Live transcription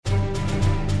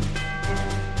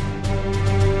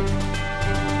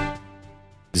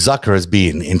Zucker has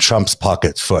been in Trump's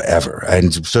pocket forever.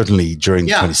 And certainly during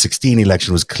the 2016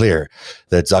 election, it was clear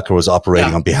that Zucker was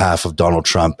operating on behalf of Donald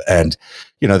Trump. And,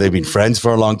 you know, they've been friends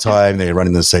for a long time. They're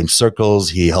running the same circles.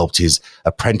 He helped his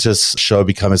Apprentice show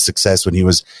become a success when he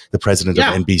was the president of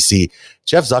NBC.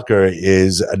 Jeff Zucker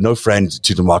is no friend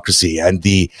to democracy. And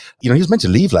he was meant to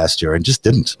leave last year and just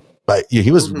didn't. But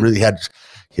he was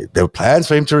there were plans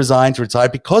for him to retire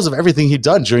because of everything he'd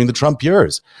done during the Trump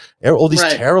years. All these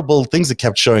terrible things that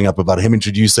kept showing up about him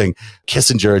introducing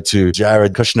Kissinger to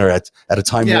Jared Kushner at a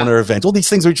Time Warner event. All these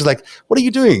things were just like, what are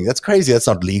you doing? That's crazy. That's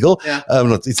not legal. Yeah.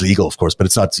 It's legal, of course, but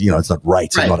it's not, it's not right.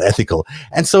 It's not ethical.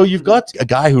 And so you've got a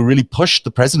guy who really pushed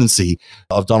the presidency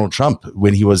of Donald Trump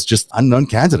when he was just unknown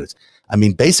candidate. I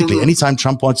mean, basically, anytime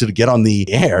Trump wanted to get on the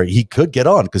air, he could get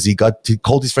on because he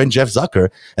called his friend Jeff Zucker,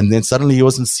 and then suddenly he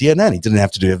was on CNN. He didn't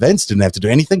have to do events, didn't have to do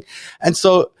anything. And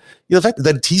so the fact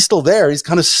that he's still there is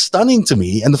kind of stunning to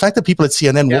me. And the fact that people at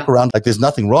CNN walk around like there's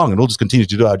nothing wrong and we'll just continue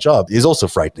to do our job is also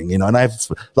frightening, and I have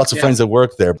lots of friends that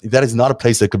work there. That is not a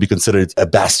place that could be considered a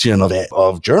bastion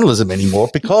of journalism anymore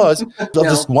because of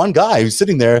this one guy who's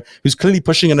sitting there who's clearly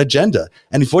pushing an agenda.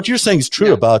 And if what you're saying is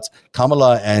true about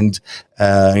Kamala and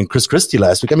Chris Christie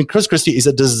last week, I mean, Chris Christie is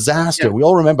a disaster. We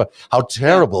all remember how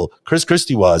terrible Chris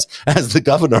Christie was as the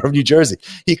governor of New Jersey.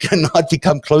 He cannot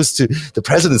become close to the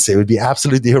presidency. It would be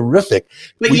absolutely horrific.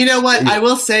 But you know what? I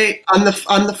will say on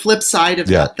the flip side of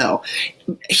that, though,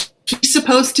 he's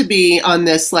supposed to be on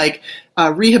this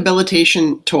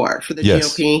rehabilitation tour for the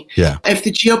GOP. Yeah. If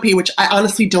the GOP, which I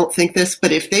honestly don't think this,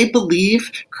 but if they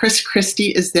believe Chris Christie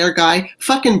is their guy,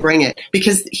 fucking bring it,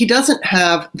 because he doesn't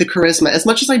have the charisma. As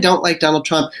much as I don't like Donald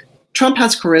Trump, Trump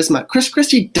has charisma. Chris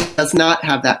Christie does not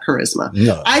have that charisma.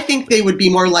 No. I think they would be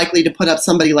more likely to put up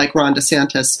somebody like Ron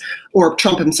DeSantis or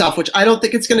Trump himself, which I don't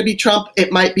think it's going to be Trump.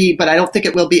 It might be, but I don't think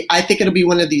it will be. I think it'll be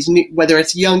one of these new, whether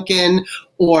it's Youngkin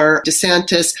or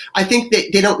DeSantis. I think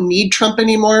they don't need Trump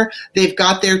anymore. They've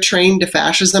got their train to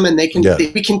fascism, and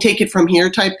we can take it from here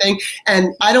type thing.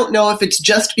 And I don't know if it's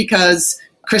just because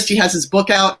Christie has his book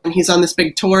out and he's on this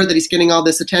big tour that he's getting all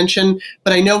this attention,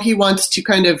 but I know he wants to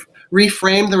kind of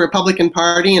reframe the Republican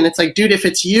Party, and it's like, dude, if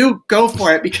it's you, go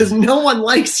for it, because no one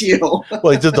likes you.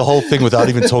 Well, he did the whole thing without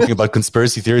even talking about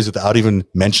conspiracy theories, without even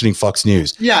mentioning Fox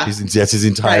News. Yeah. That's his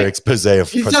entire expose of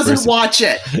he conspiracy. Doesn't watch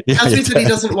it. He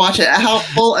doesn't watch it. How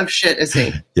full of shit is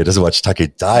he? Yeah, doesn't watch Tucker.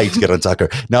 Died to get on Tucker.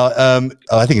 Now,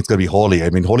 I think it's going to be Hawley. I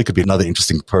mean, Hawley could be another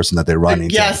interesting person that they run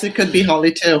into. Yes, it could be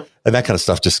Hawley too. And that kind of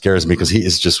stuff just scares me because he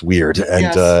is just weird.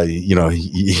 And,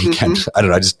 he can't, I don't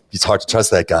know, it's hard to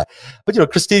trust that guy.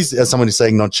 But, Christie's, as someone is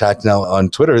saying on chat now on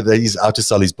Twitter, that he's out to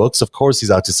sell his books. Of course, he's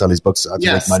out to sell his books, out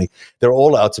to make money. They're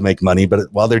all out to make money.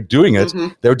 But while they're doing it,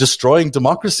 they're destroying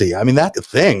democracy. I mean, that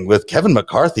thing with Kevin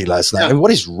McCarthy last night. I mean, what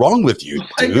is wrong with you,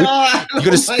 dude? You're going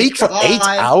to speak for 8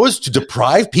 hours to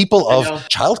deprive people of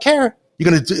childcare? You're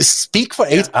going to speak for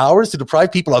 8 hours to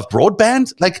deprive people of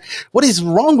broadband? Like, what is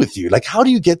wrong with you? Like, how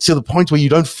do you get to the point where you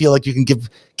don't feel like you can give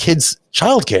kids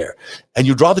childcare? And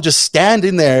you'd rather just stand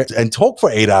in there and talk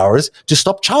for 8 hours to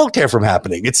stop childcare from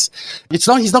happening.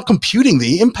 He's not computing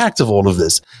the impact of all of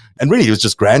this. And really, it was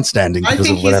just grandstanding because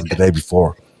of what happened the day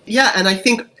before. Yeah, and I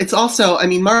think it's also,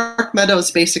 Mark Meadows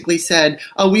basically said,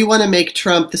 we want to make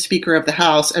Trump the Speaker of the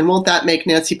House, and won't that make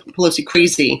Nancy Pelosi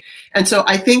crazy? And so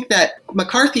I think that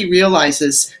McCarthy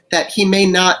realizes that he may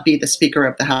not be the Speaker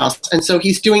of the House. And so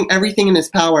he's doing everything in his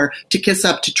power to kiss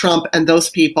up to Trump and those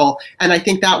people. And I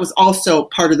think that was also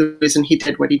part of the reason he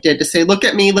did what he did, to say, look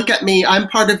at me, I'm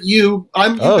part of you.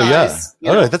 I'm you guys.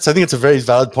 Yeah. I think it's a very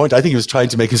valid point. I think he was trying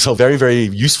to make himself very, very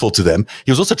useful to them.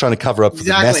 He was also trying to cover up for the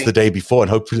mess the day before and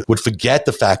hope would forget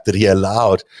the fact that he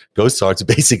allowed Gosar to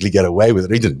basically get away with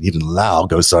it. He didn't allow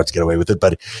Gosar to get away with it,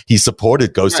 but he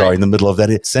supported Gosar in the middle of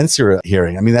that censure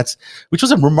hearing. I mean, which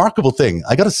was a remarkable thing.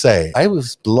 I got to say, I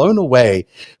was blown away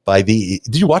by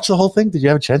did you watch the whole thing? Did you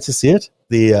have a chance to see it?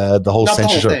 The whole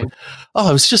censorship. Oh,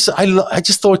 it was just, I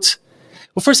just thought,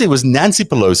 well, firstly, it was Nancy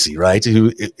Pelosi, right?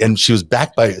 And she was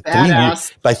backed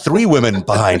by three women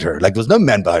behind her. Like, there was no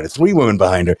men behind her, 3 women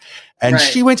behind her. And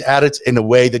she went at it in a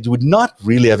way that you would not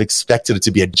really have expected it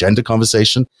to be a gender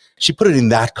conversation. She put it in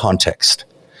that context,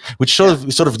 which sort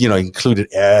of included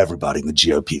everybody in the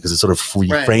GOP, because it sort of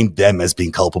framed them as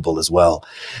being culpable as well.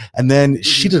 And then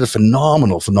she did a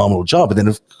phenomenal job. And then,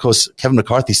 of course, Kevin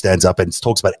McCarthy stands up and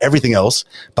talks about everything else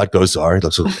but Gosar,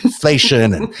 like sort of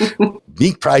inflation and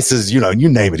meat prices, you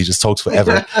name it. He just talks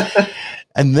forever.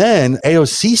 And then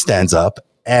AOC stands up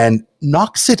and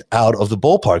knocks it out of the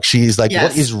ballpark. She's like,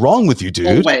 what is wrong with you,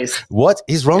 dude? Always. What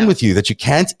is wrong with you that you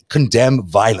can't condemn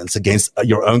violence against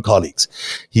your own colleagues?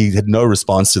 He had no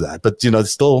response to that. But,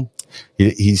 still,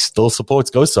 He still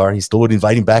supports Gosar. He still would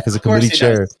invite him back as a committee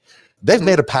chair. Does. They've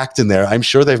made a pact in there. I'm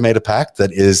sure they've made a pact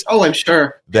that is. Oh, I'm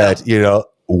sure. That,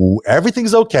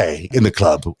 everything's okay in the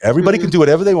club. Everybody can do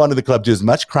whatever they want in the club. Do as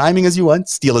much criming as you want.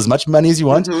 Steal as much money as you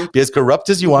want. Be as corrupt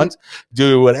as you want.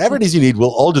 Do whatever it is you need. We'll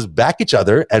all just back each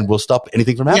other and we'll stop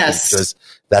anything from happening. Yes. Because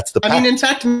that's the pact. I mean, in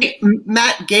fact,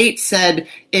 Matt Gaetz said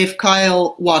if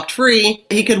Kyle walked free,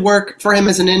 he could work for him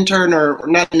as an intern or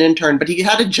not an intern, but he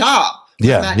had a job.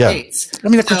 Matt Gaetz. I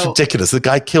mean, that's ridiculous. The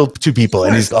guy killed 2 people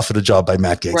and he's offered a job by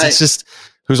Matt Gaetz. Right. It's just,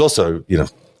 who's also,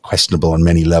 questionable on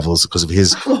many levels because of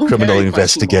his criminal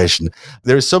investigation.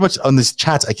 There is so much on this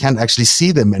chat, I can't actually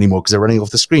see them anymore because they're running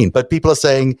off the screen. But people are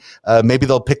saying maybe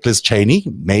they'll pick Liz Cheney.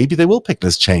 Maybe they will pick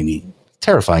Liz Cheney.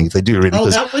 Terrifying if they do, really.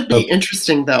 Oh, that would be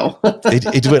interesting, though.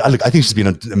 it would. Look, I think she's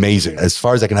been amazing. As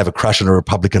far as I can have a crush on a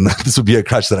Republican, this would be a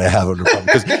crush that I have on a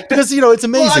Republican. Because it's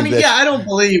amazing. Well, I mean, I don't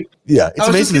believe. Yeah, it's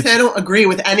amazing. I don't agree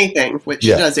with anything which she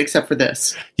does except for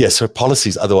this. Yes, her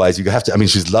policies. Otherwise, you have to. I mean,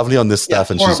 she's lovely on this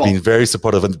stuff, and horrible. She's been very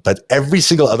supportive. But every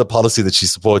single other policy that she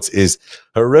supports is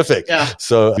horrific. Yeah.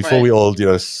 So before we all,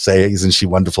 say, isn't she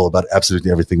wonderful about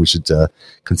absolutely everything, we should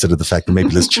consider the fact that maybe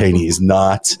Liz Cheney is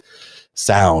not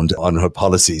sound on her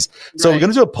policies. So we're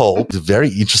going to do a poll. It's a very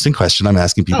interesting question I'm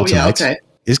asking people tonight. Okay.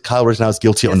 Is Kyle Rittenhouse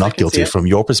guilty or not guilty from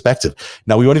your perspective?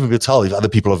 Now, we won't even be able to tell if other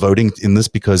people are voting in this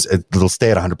because it'll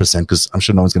stay at 100% because I'm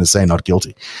sure no one's going to say not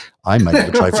guilty. I might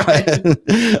even try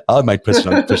I might push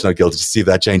not guilty to see if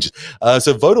that changes.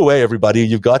 So vote away, everybody.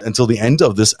 You've got until the end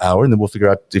of this hour, and then we'll figure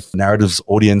out if Narrative's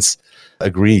audience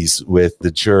agrees with the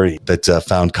jury that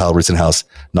found Kyle Rittenhouse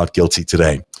not guilty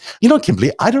today.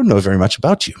 Kimberly, I don't know very much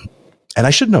about you. And I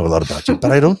should know a lot about you,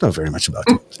 but I don't know very much about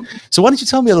you. So why don't you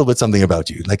tell me a little bit something about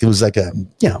you? Like it was like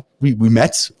we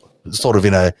met sort of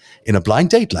in a blind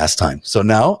date last time. So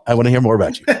now I want to hear more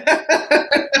about you.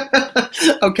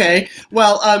 Okay.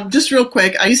 Well, just real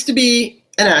quick, I used to be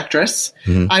an actress.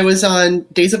 I was on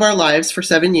Days of Our Lives for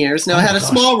 7 years. Now I had a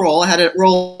small role. I had a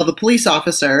role of a police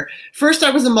officer. First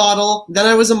I was a model, then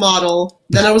I was a model,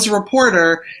 then I was a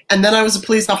reporter, and then I was a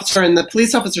police officer, and the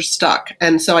police officer stuck.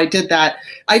 And so I did that.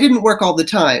 I didn't work all the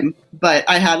time, but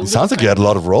I had... It sounds like you had a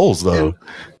lot of roles, though.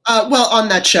 Well, on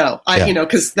that show,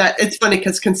 because it's funny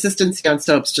because consistency on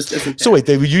soaps just isn't there. So wait,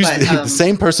 they would use the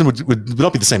same person would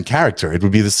not be the same character. It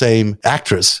would be the same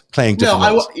actress playing different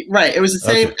roles. Right. It was the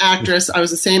same actress. I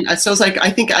was the same. So it was like,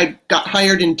 I think I got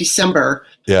hired in December.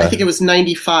 Yeah. I think it was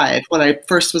 95 when I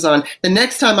first was on. The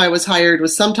next time I was hired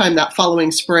was sometime that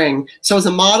following spring. So I was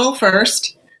a model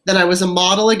first, then I was a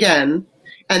model again.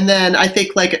 And then I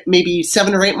think like maybe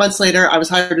 7 or 8 months later, I was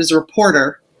hired as a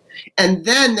reporter. And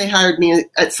then they hired me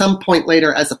at some point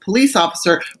later as a police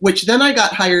officer, which then I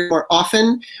got hired more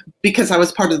often because I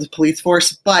was part of the police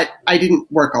force, but I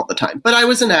didn't work all the time. But I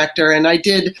was an actor and I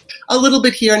did a little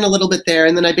bit here and a little bit there.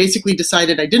 And then I basically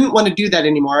decided I didn't want to do that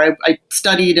anymore. I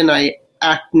studied and I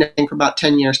acted for about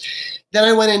 10 years. Then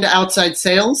I went into outside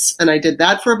sales and I did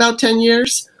that for about 10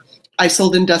 years. I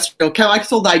sold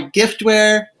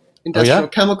giftware, industrial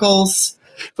chemicals.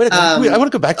 But I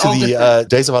want to go back to the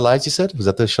Days of Our Lives, you said? Was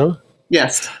that the show?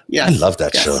 Yes. I love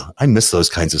that show. I miss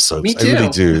those kinds of soaps. Me too. I really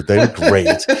do. They were great.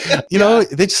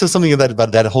 They just said something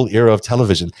about that whole era of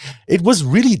television. It was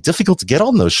really difficult to get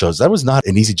on those shows. That was not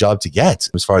an easy job to get,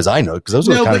 as far as I know, because those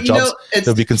were the kind of jobs that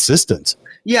would be consistent.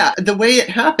 Yeah, the way it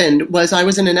happened was I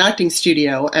was in an acting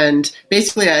studio, and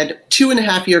basically I had a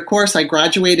 2.5-year course. I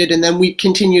graduated, and then we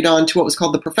continued on to what was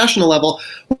called the professional level.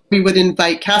 We would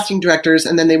invite casting directors,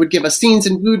 and then they would give us scenes,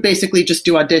 and we would basically just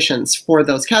do auditions for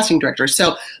those casting directors.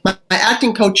 So my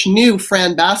acting coach knew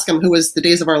Fran Bascom, who was the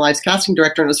Days of Our Lives casting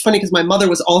director, and it was funny because my mother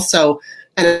was also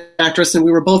an actress, and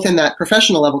we were both in that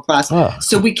professional level class.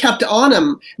 So we kept on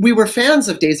him. We were fans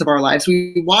of Days of Our Lives.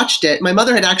 We watched it. My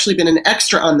mother had actually been an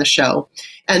extra on the show.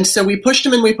 And so we pushed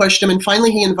him, and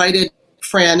finally he invited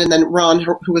Fran and then Ron,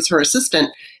 who was her assistant.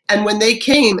 And when they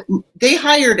came, they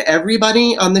hired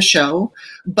everybody on the show,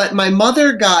 but my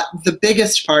mother got the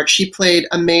biggest part. She played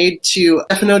a maid to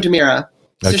Stefano Demira.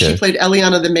 So she played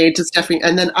Eliana the maid to Stephanie,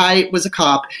 and then I was a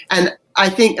cop. And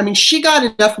she got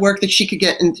enough work that she could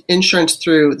get insurance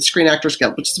through the Screen Actors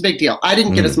Guild, which is a big deal. I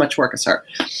didn't get as much work as her.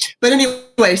 But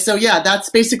anyway, so that's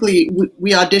basically,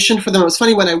 we auditioned for them. It was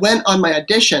funny, when I went on my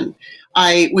audition,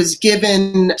 I was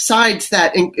given sides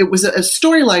that it was a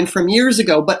storyline from years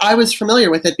ago, but I was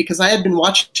familiar with it because I had been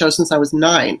watching the show since I was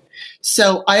 9.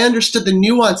 So I understood the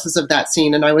nuances of that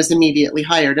scene, and I was immediately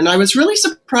hired. And I was really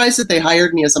surprised that they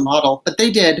hired me as a model, but they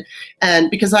did.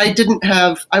 And because I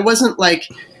wasn't like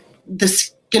the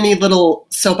skinny little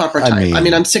soap opera type. I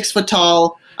mean, I'm 6 foot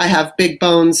tall. I have big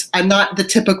bones. I'm not the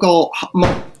typical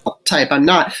model. type. I'm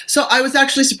not. So I was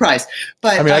actually surprised.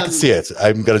 But I mean, I can see it.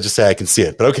 I'm going to just say I can see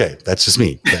it. But okay, that's just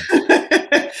me.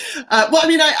 Well, I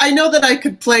mean, I know that I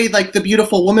could play like the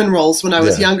beautiful woman roles when I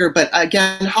was younger, but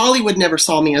again, Hollywood never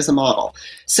saw me as a model.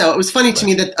 So it was funny to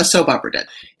me that a soap opera did.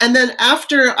 And then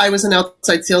after I was an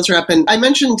outside sales rep, and I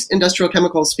mentioned industrial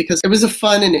chemicals because it was a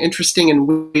fun and interesting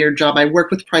and weird job. I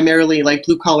worked with primarily like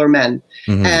blue collar men,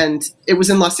 and it was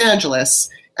in Los Angeles.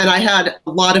 And I had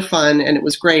a lot of fun and it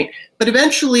was great. But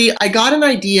eventually I got an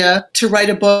idea to write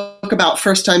a book about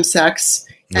first time sex.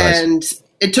 Nice. And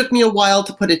it took me a while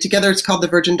to put it together. It's called The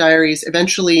Virgin Diaries.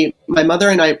 Eventually, my mother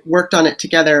and I worked on it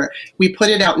together. We put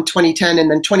it out in 2010, and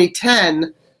then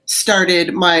 2010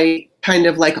 started my kind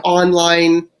of like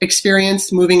online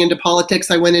experience moving into politics.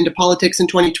 I went into politics in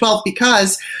 2012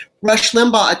 because Rush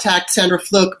Limbaugh attacked Sandra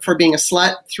Fluke for being a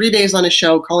slut, 3 days on a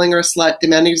show, calling her a slut,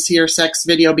 demanding to see her sex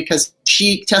video because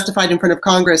she testified in front of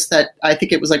Congress that I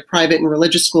think it was like private and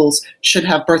religious schools should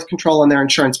have birth control on their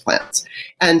insurance plans.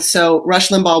 And so Rush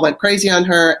Limbaugh went crazy on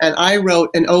her, and I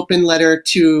wrote an open letter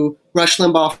to Rush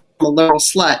Limbaugh from a liberal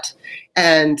slut.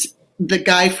 And the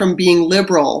guy from Being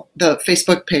Liberal, the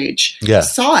Facebook page,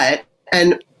 saw it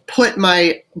and put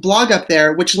my blog up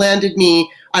there, which landed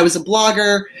me. I was a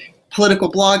blogger,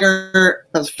 political blogger,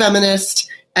 I was a feminist,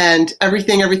 and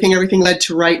everything led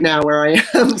to right now where I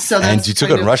am. So that's and you took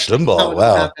on Rush Limbaugh.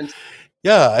 Wow.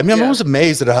 Yeah, I mean, I'm always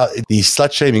amazed at how the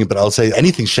slut shaming, but I'll say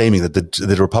anything shaming that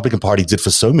the Republican Party did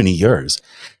for so many years.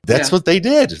 That's what they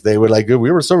did. They were like, we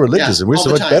were so religious and we're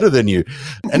so much better than you.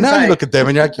 And now you look at them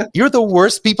and you're like, you're the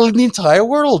worst people in the entire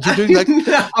world. You're doing like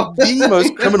the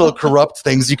most criminal, corrupt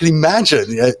things you can imagine.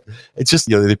 It's just,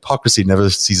 the hypocrisy never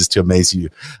ceases to amaze you.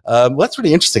 Well, that's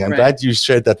really interesting. I'm glad you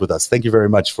shared that with us. Thank you very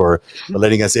much for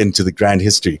letting us into the grand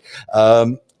history.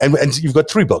 And you've got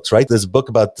 3 books, right? There's a book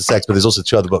about the sex, but there's also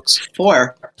 2 other books.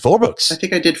 4 books. I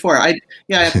think I did 4. I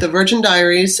have The Virgin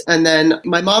Diaries, and then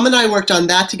my mom and I worked on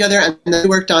that together, and then we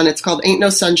worked on, it's called Ain't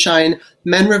No Sunshine,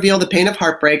 Men Reveal the Pain of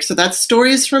Heartbreak. So that's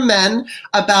stories from men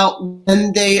about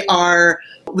when they've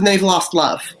lost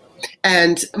love.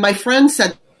 And my friend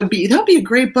said, that would be a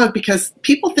great book because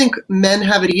people think men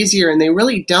have it easier, and they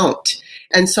really don't.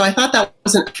 And so I thought that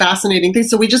was a fascinating thing.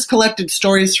 So we just collected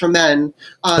stories from men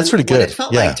on That's really good. What it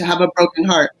felt like to have a broken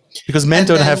heart. Because men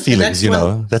don't have feelings,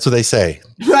 That's what they say.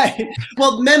 Right.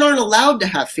 Well, men aren't allowed to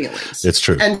have feelings. It's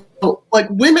true. And like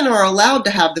women are allowed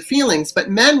to have the feelings, but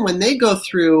men, when they go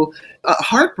through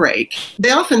heartbreak,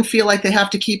 they often feel like they have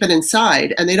to keep it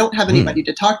inside and they don't have anybody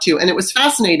to talk to. And it was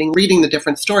fascinating reading the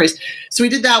different stories. So we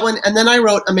did that one. And then I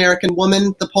wrote American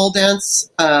Woman, the Pole Dance,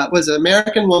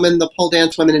 American Woman, the Pole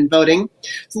Dance, Women in Voting.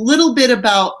 It's a little bit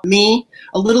about me,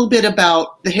 a little bit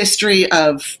about the history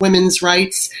of women's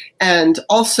rights. And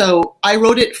also I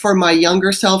wrote it for my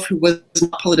younger self who was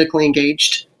not politically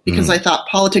engaged, because I thought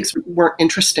politics weren't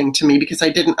interesting to me because I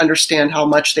didn't understand how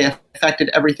much they affected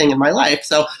everything in my life.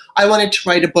 So I wanted to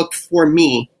write a book for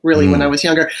me, really, when I was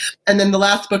younger. And then the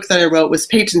last book that I wrote was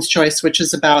Peyton's Choice, which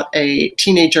is about a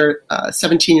teenager,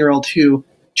 17-year-old who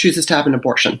chooses to have an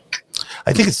abortion.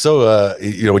 I think it's so,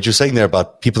 what you're saying there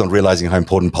about people not realizing how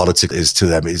important politics is to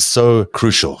them is so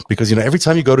crucial because, every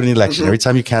time you go to an election, every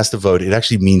time you cast a vote, it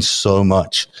actually means so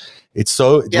much.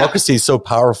 Democracy is so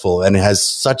powerful and it has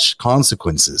such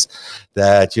consequences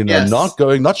that,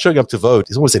 not showing up to vote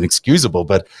is almost inexcusable.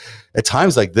 But at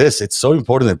times like this, it's so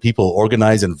important that people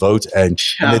organize and vote and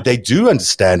that they do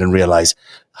understand and realize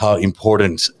how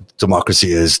important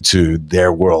democracy is to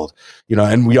their world.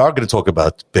 And we are going to talk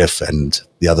about Biff and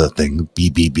the other thing,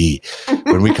 BBB,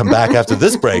 when we come back after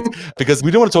this break, because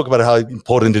we don't want to talk about how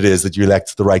important it is that you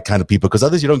elect the right kind of people, because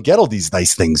others you don't get all these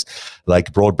nice things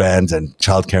like broadband and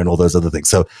childcare and all those other things.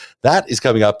 So that is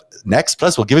coming up next.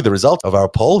 Plus, we'll give you the result of our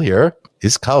poll here.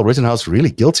 Is Kyle Rittenhouse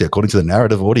really guilty, according to the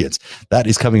Narrative audience? That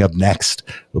is coming up next.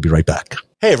 We'll be right back.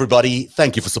 Hey, everybody.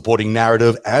 Thank you for supporting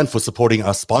Narrative and for supporting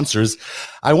our sponsors.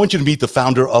 I want you to meet the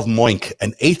founder of Moink,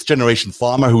 an 8th-generation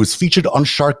farmer who was featured on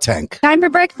Shark Tank. Time for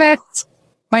breakfast.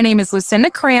 My name is Lucinda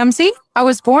Cramsey. I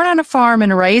was born on a farm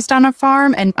and raised on a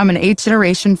farm, and I'm an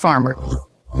 8th-generation farmer.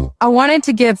 I wanted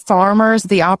to give farmers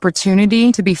the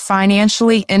opportunity to be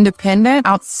financially independent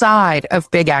outside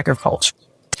of big agriculture.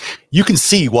 You can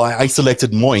see why I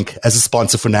selected Moink as a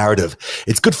sponsor for Narrative.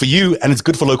 It's good for you and it's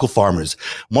good for local farmers.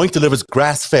 Moink delivers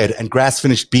grass-fed and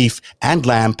grass-finished beef and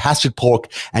lamb, pastured pork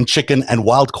and chicken and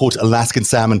wild-caught Alaskan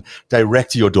salmon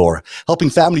direct to your door, helping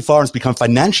family farms become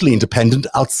financially independent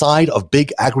outside of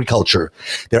big agriculture.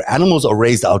 Their animals are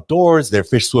raised outdoors, their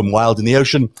fish swim wild in the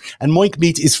ocean, and Moink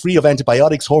meat is free of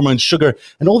antibiotics, hormones, sugar,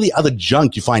 and all the other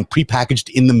junk you find prepackaged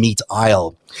in the meat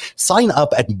aisle. Sign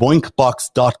up at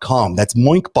moinkbox.com. That's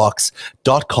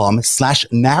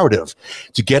moinkbox.com/narrative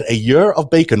to get a year of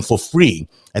bacon for free.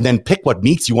 And then pick what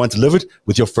meats you want delivered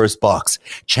with your first box.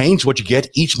 Change what you get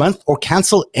each month or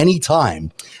cancel anytime.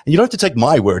 And you don't have to take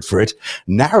my word for it.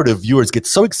 Narrative viewers get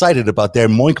so excited about their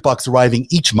Moink Box arriving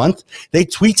each month, they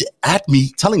tweet at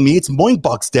me telling me it's Moink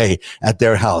Box Day at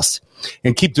their house.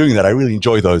 And keep doing that. I really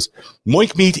enjoy those.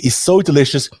 Moink meat is so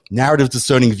delicious. Narrative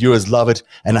discerning viewers love it,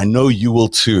 and I know you will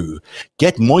too.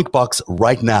 Get Moink Box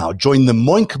right now. Join the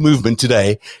Moink movement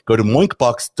today. Go to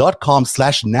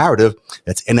moinkbox.com/narrative.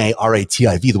 That's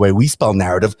NARATIV, the way we spell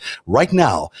narrative, right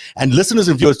now. And listeners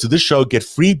and viewers to this show get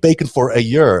free bacon for a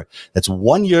year. That's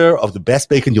 1 year of the best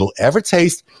bacon you'll ever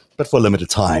taste, but for a limited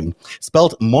time.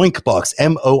 Spelled Moinkbox,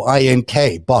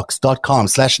 MOINK,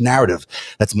 box.com/narrative.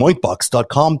 That's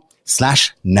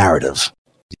moinkbox.com/narrative.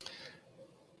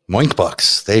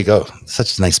 Moinkbox. There you go.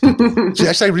 Such nice people.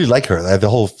 Actually, I really like her. The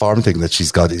whole farm thing that she's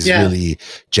got is really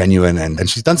genuine, and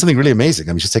she's done something really amazing.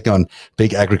 I mean, she's taking on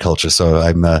big agriculture, so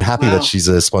I'm happy that she's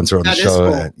a sponsor on the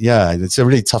show. Cool. Yeah, it's a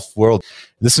really tough world.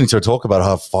 Listening to her talk about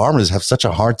how farmers have such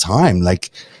a hard time,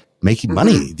 like, making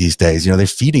money these days. You know, they're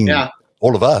feeding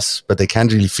all of us, but they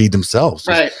can't really feed themselves.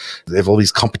 Right. They have all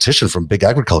these competition from big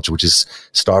agriculture, which is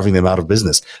starving them out of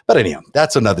business. But anyhow,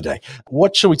 that's another day.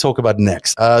 What shall we talk about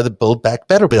next? The Build Back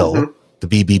Better bill, the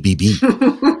BBBB.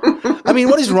 I mean,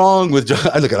 what is wrong with Joe?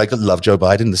 Look, I love Joe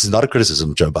Biden. This is not a criticism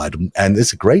of Joe Biden, and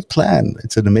it's a great plan.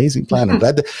 It's an amazing plan. I'm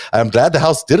glad the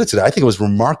House did it today. I think it was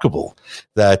remarkable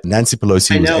that Nancy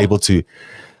Pelosi was able to.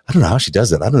 I don't know how she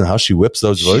does it. I don't know how she whips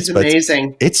those votes. She's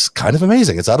amazing. But it's kind of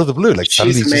amazing. It's out of the blue. Like,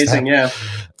 she's amazing,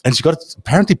 And she got it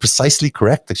apparently precisely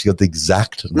correct. Like, she got the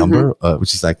exact number,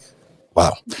 which is like,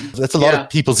 wow. That's a lot of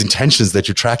people's intentions that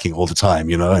you're tracking all the time,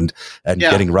 you know, and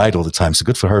getting right all the time. So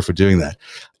good for her for doing that.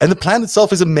 And the plan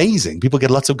itself is amazing. People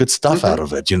get lots of good stuff out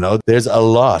of it, you know. There's a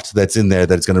lot that's in there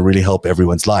that's going to really help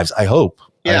everyone's lives. I hope.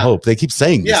 I hope. They keep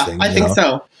saying this thing. I think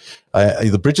so.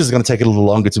 The bridges are going to take a little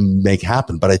longer to make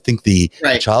happen, but I think the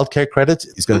childcare credit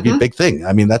is going to be a big thing.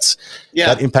 I mean, that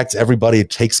impacts everybody.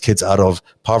 It takes kids out of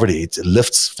poverty. It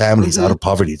lifts families out of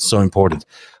poverty. It's so important.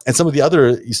 And some of the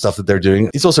other stuff that they're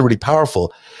doing is also really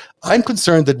powerful. I'm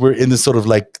concerned that we're in this sort of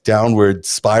like downward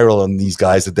spiral on these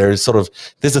guys, that there's a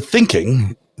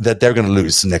thinking that they're going to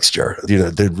lose next year. You know,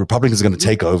 the Republicans are going to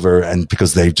take over, and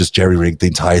because they've just jerry-rigged the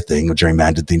entire thing or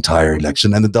gerrymandered the entire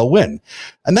election, and that they'll win.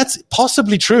 And that's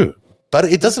possibly true. But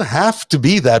it doesn't have to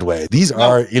be that way. These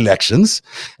are elections,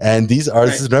 and this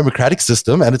is a democratic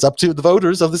system, and it's up to the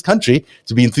voters of this country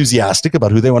to be enthusiastic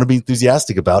about who they want to be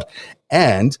enthusiastic about,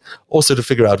 and also to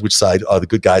figure out which side are the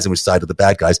good guys and which side are the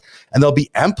bad guys. And there'll be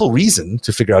ample reason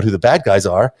to figure out who the bad guys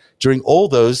are during all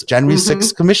those January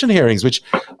 6th commission hearings, which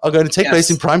are going to take place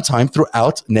in prime time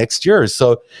throughout next year.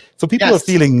 So for people who are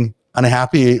feeling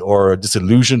unhappy or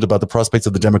disillusioned about the prospects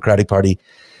of the Democratic Party,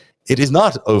 it is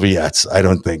not over yet, I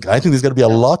don't think. I think there's going to be a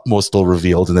lot more still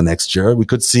revealed in the next year. We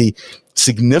could see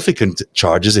significant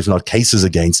charges, if not cases,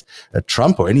 against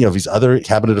Trump or any of his other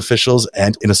cabinet officials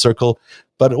and inner circle.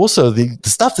 But also the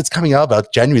stuff that's coming out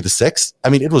about January the 6th, I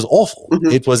mean, it was awful.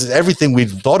 It was everything we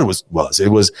thought it was. It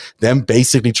was them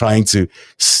basically trying to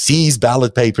seize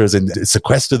ballot papers and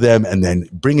sequester them, and then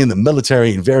bring in the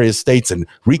military in various states and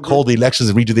recall the elections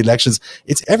and redo the elections.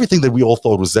 It's everything that we all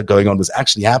thought was going on was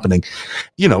actually happening,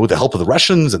 you know, with the help of the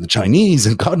Russians and the Chinese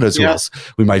and God knows who else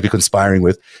we might be conspiring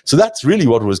with. So that's really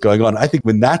what was going on. I think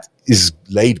when that is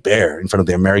laid bare in front of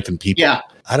the American people,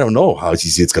 I don't know how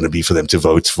easy it's going to be for them to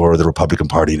vote for the Republican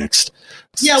Party next.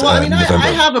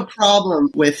 I have a problem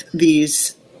with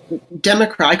these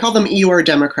Democrats. I call them Eeyore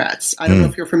Democrats. I don't know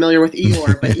if you're familiar with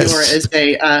Eeyore, but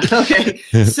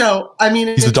Eeyore is So, I mean,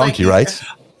 he's a donkey, right?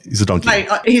 He's a donkey. Right.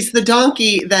 He's the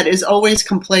donkey that is always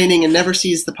complaining and never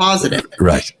sees the positive.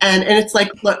 Right. And it's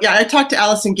like, look, I talked to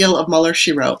Allison Gill of Mueller,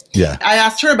 She Wrote. Yeah. I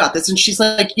asked her about this, and she's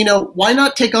like, you know, why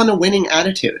not take on a winning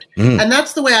attitude? And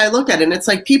that's the way I look at it. And it's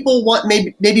like, people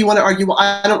maybe want to argue, well,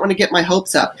 I don't want to get my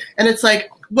hopes up. And it's like,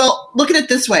 well, look at it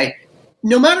this way.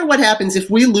 No matter what happens,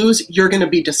 if we lose, you're going to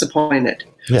be disappointed.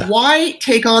 Yeah. Why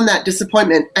take on that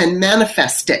disappointment and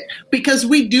manifest it? Because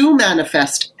we do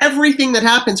manifest everything that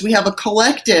happens. We have a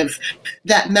collective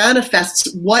that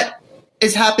manifests what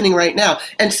is happening right now.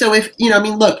 And so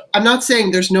look, I'm not saying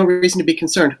there's no reason to be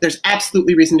concerned. There's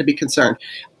absolutely reason to be concerned.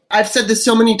 I've said this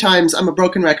so many times, I'm a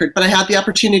broken record, but I had the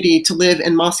opportunity to live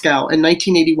in Moscow in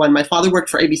 1981. My father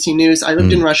worked for ABC News. I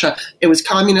lived in Russia. It was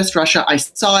communist Russia. I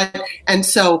saw it. And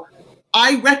so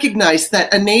I recognize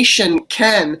that a nation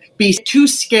can be too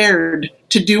scared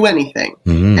to do anything.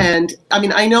 Mm-hmm. And I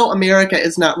mean, I know America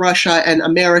is not Russia and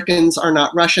Americans are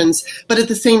not Russians, but at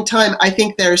the same time, I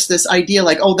think there's this idea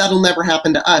like, oh, that'll never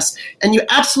happen to us. And you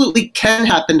absolutely can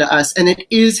happen to us, and it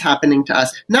is happening to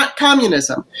us. Not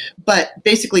communism, but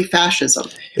basically fascism.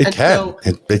 It can.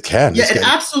 Yeah, it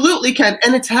absolutely can.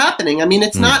 And it's happening. I mean,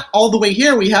 it's not all the way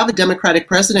here. We have a Democratic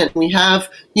president. We have,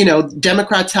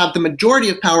 Democrats have the majority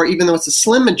of power, even though it's a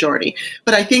slim majority.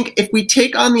 But I think if we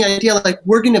take on the idea like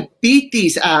we're going to beat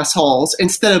these assholes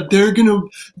instead of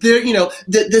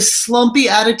this slumpy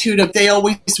attitude of they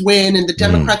always win and the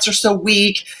Democrats are so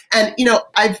weak. And,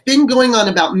 I've been going on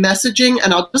about messaging,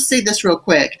 and I'll just say this real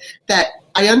quick, that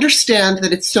I understand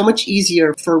that it's so much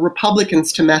easier for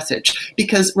Republicans to message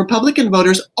because Republican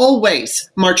voters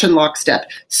always march in lockstep.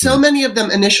 So many of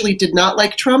them initially did not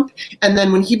like Trump, and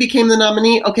then when he became the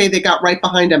nominee, okay, they got right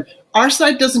behind him. Our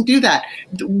side doesn't do that.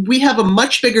 We have a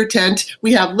much bigger tent.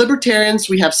 We have libertarians,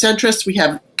 we have centrists, we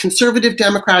have conservative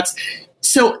Democrats.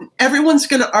 So everyone's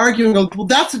going to argue and go, well,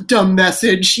 that's a dumb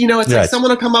message. It's like someone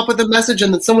will come up with a message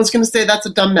and then someone's going to say that's a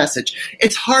dumb message.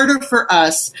 It's harder for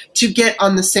us to get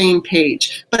on the same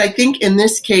page. But I think in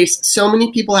this case, so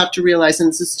many people have to realize, and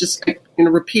this is just going to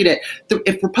repeat it,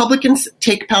 if Republicans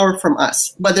take power from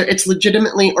us, whether it's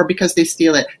legitimately or because they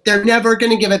steal it, they're never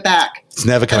going to give it back. It's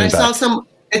never coming back.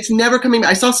 It's never coming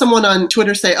back. I saw someone on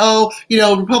Twitter say,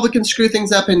 Republicans screw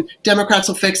things up and Democrats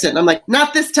will fix it. And I'm like,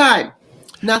 not this time.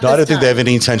 I don't think they have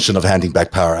any intention of handing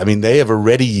back power. I mean, they have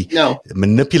already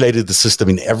manipulated the system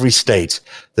in every state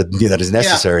that is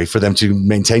necessary for them to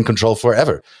maintain control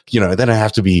forever. They don't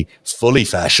have to be fully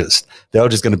fascist. They're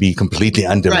just going to be completely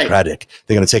undemocratic. Right.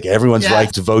 They're going to take everyone's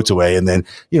right to vote away and then,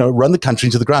 run the country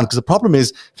into the ground. Because the problem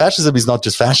is fascism is not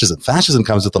just fascism. Fascism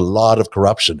comes with a lot of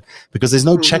corruption because there's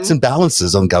no checks and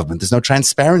balances on government. There's no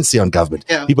transparency on government.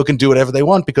 Yeah. People can do whatever they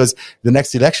want because the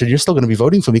next election, you're still going to be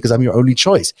voting for me because I'm your only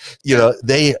choice.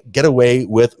 They get away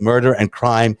with murder and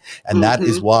crime. And that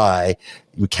is why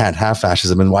we can't have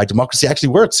fascism and why democracy actually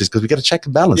works is because we get a check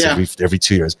and balance every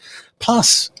 2 years.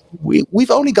 Plus,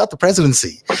 we've only got the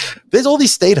presidency. There's all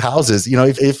these state houses.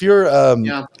 If you're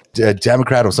a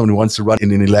Democrat or someone who wants to run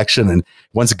in an election and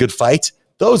wants a good fight,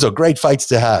 those are great fights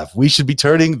to have. We should be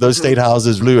turning those state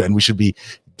houses blue, and we should be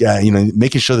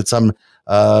making sure that some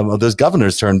of those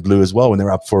governors turn blue as well when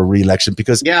they're up for re-election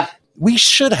because we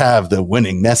should have the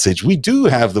winning message. We do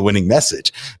have the winning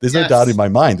message. There's no doubt in my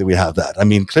mind that we have that. I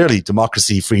mean, clearly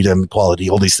democracy, freedom, equality,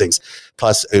 all these things,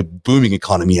 plus a booming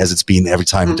economy as it's been every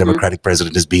time a Democratic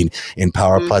president has been in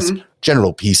power, plus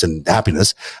general peace and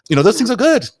happiness. Those things are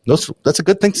good. That's a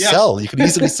good thing to sell. You can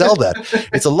easily sell that.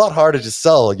 It's a lot harder to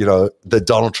sell, the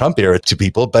Donald Trump era to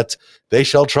people, but they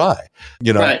shall try.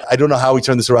 I don't know how we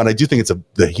turn this around. I do think it's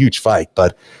a huge fight,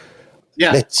 but we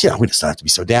just don't have to be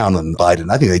so down on Biden.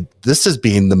 I think this has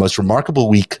been the most remarkable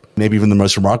week, maybe even the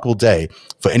most remarkable day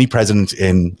for any president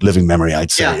in living memory, I'd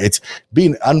say. It's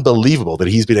been unbelievable that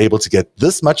he's been able to get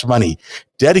this much money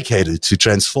dedicated to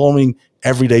transforming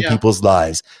everyday people's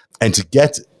lives and to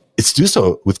do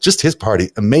so with just his party.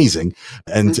 Amazing.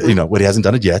 And, what he hasn't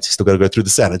done it yet. He's still got to go through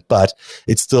the Senate, but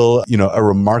it's still, a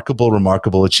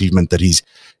remarkable achievement that he's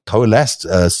coalesced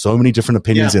so many different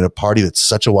opinions in a party that's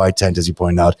such a wide tent, as you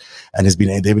point out, and they've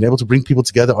been able to bring people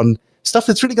together on stuff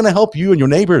that's really going to help you and your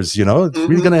neighbors. It's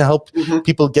really going to help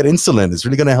people get insulin. It's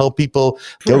really going to help people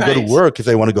go to work if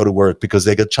they want to go to work because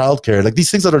they get childcare. Like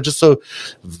these things that are just so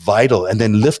vital, and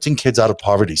then lifting kids out of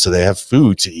poverty so they have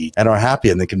food to eat and are happy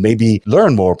and they can maybe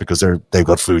learn more because they've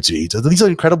got food to eat. These are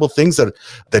incredible things that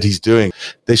he's doing.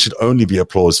 They should only be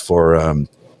applause for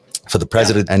the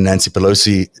president and Nancy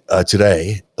Pelosi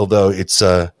today, although it's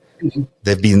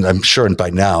they've been, I'm sure,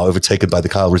 by now overtaken by the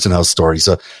Kyle Rittenhouse story.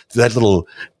 So that little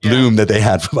bloom that they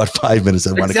had for about 5 minutes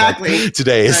at 1 o'clock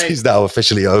today is now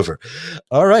officially over.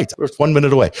 All right, we're 1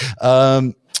 minute away.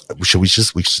 We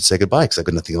should say goodbye because I've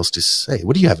got nothing else to say.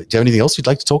 What do you have? Do you have anything else you'd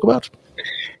like to talk about?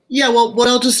 Yeah, well, what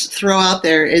I'll just throw out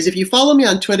there is if you follow me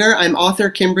on Twitter, I'm author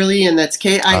Kimberly, and that's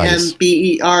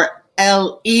KIMBERLEY.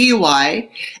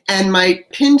 And my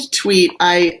pinned tweet,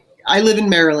 I live in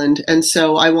Maryland, and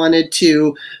so I wanted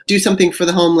to do something for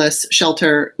the homeless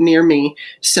shelter near me.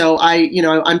 So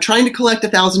I'm trying to collect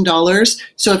 $1,000.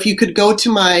 So if you could go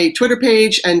to my Twitter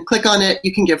page and click on it,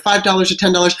 you can give $5 or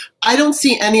 $10. I don't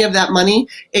see any of that money.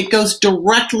 It goes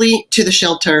directly to the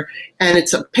shelter, and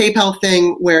it's a PayPal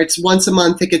thing where it's once a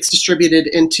month it gets distributed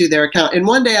into their account. And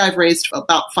one day I've raised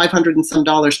about $500 and some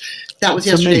dollars. That was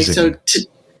yesterday. Amazing. So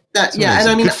And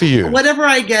I mean, good for you. Whatever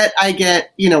I get, I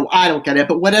don't get it,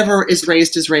 but whatever is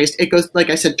raised is raised. It goes, like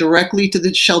I said, directly to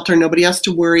the shelter. Nobody has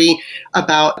to worry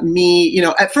about me.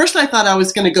 At first I thought I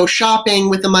was going to go shopping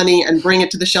with the money and bring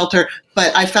it to the shelter,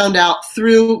 but I found out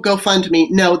through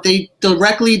GoFundMe, no, they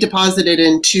directly deposit it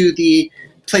into the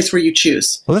place where you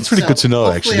choose. Well, that's really good to know,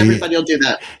 actually. Everybody will do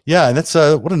that. Yeah, and that's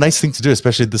what a nice thing to do,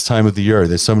 especially at this time of the year.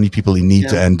 There's so many people in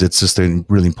need, and it's just a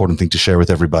really important thing to share with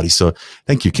everybody. So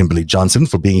thank you, Kimberly Johnson,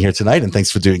 for being here tonight, and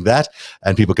thanks for doing that.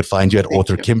 And people could find you at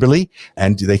Author Kimberly,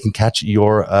 and they can catch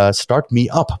your Start Me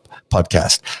Up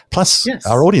podcast. Plus,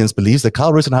 our audience believes that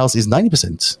Kyle Rittenhouse is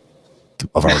 90%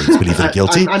 of our audience believe they're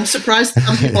guilty. I'm surprised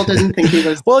some people didn't think he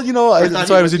was. Well, that's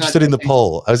why I was interested in the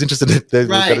poll. I was interested in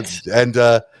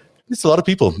and it's a lot of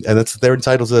people, and they're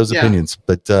entitled to those opinions,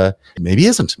 but maybe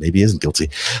isn't guilty.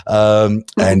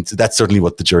 And that's certainly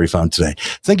what the jury found today.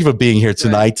 Thank you for being here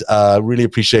tonight. Really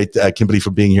appreciate Kimberly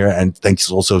for being here, and thanks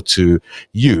also to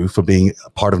you for being a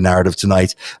part of Narrative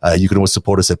tonight. You can always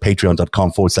support us at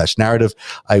patreon.com/narrative.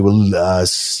 I will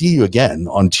see you again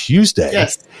on Tuesday.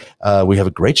 Yes. We have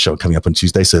a great show coming up on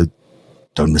Tuesday, so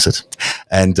don't miss it.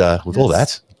 And with all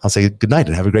that, I'll say good night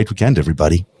and have a great weekend,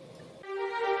 everybody.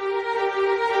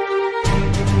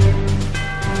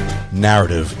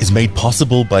 Narrative is made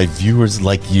possible by viewers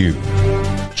like you.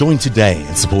 Join today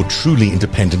and support truly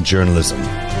independent journalism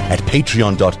at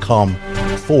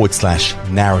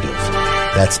patreon.com/narrative.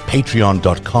 That's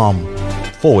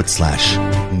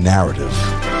patreon.com/narrative.